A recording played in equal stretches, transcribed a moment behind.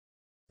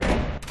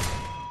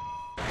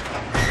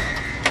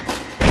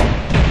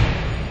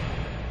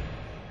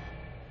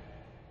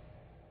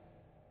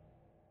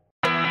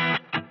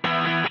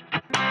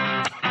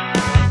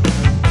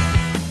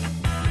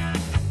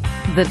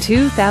The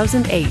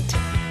 2008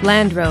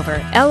 Land Rover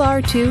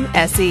LR2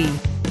 SE.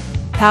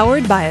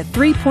 Powered by a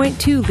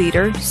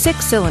 3.2-liter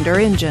six-cylinder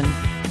engine.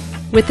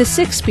 With a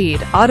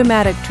 6-speed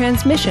automatic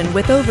transmission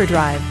with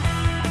overdrive,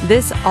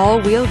 this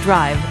all-wheel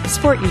drive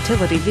sport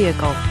utility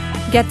vehicle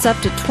gets up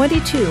to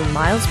 22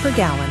 miles per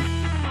gallon.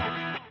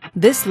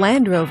 This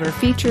Land Rover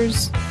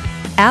features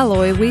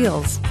alloy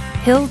wheels,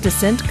 hill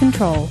descent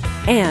control,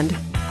 and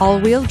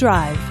all-wheel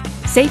drive.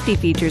 Safety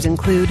features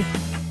include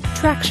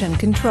traction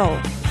control,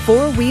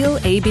 4-wheel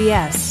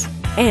ABS,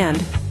 and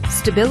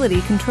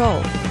stability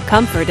control.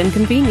 Comfort and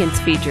convenience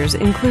features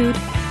include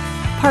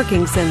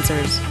parking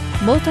sensors,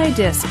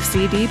 multi-disc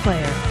CD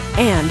player,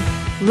 and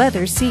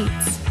leather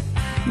seats.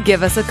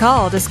 Give us a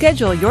call to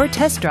schedule your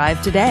test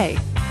drive today.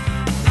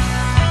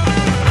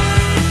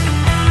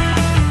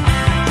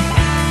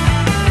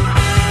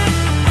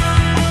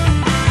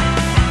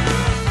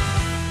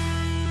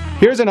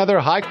 Here's another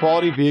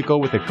high-quality vehicle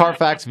with a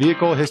Carfax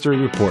Vehicle History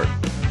Report.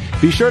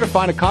 Be sure to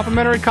find a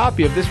complimentary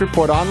copy of this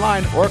report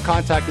online or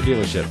contact the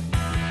dealership.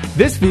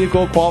 This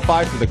vehicle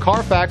qualifies for the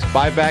Carfax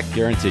Buyback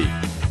Guarantee.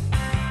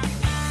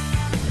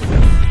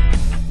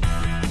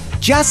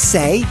 Just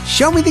say,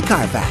 "Show me the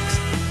Carfax."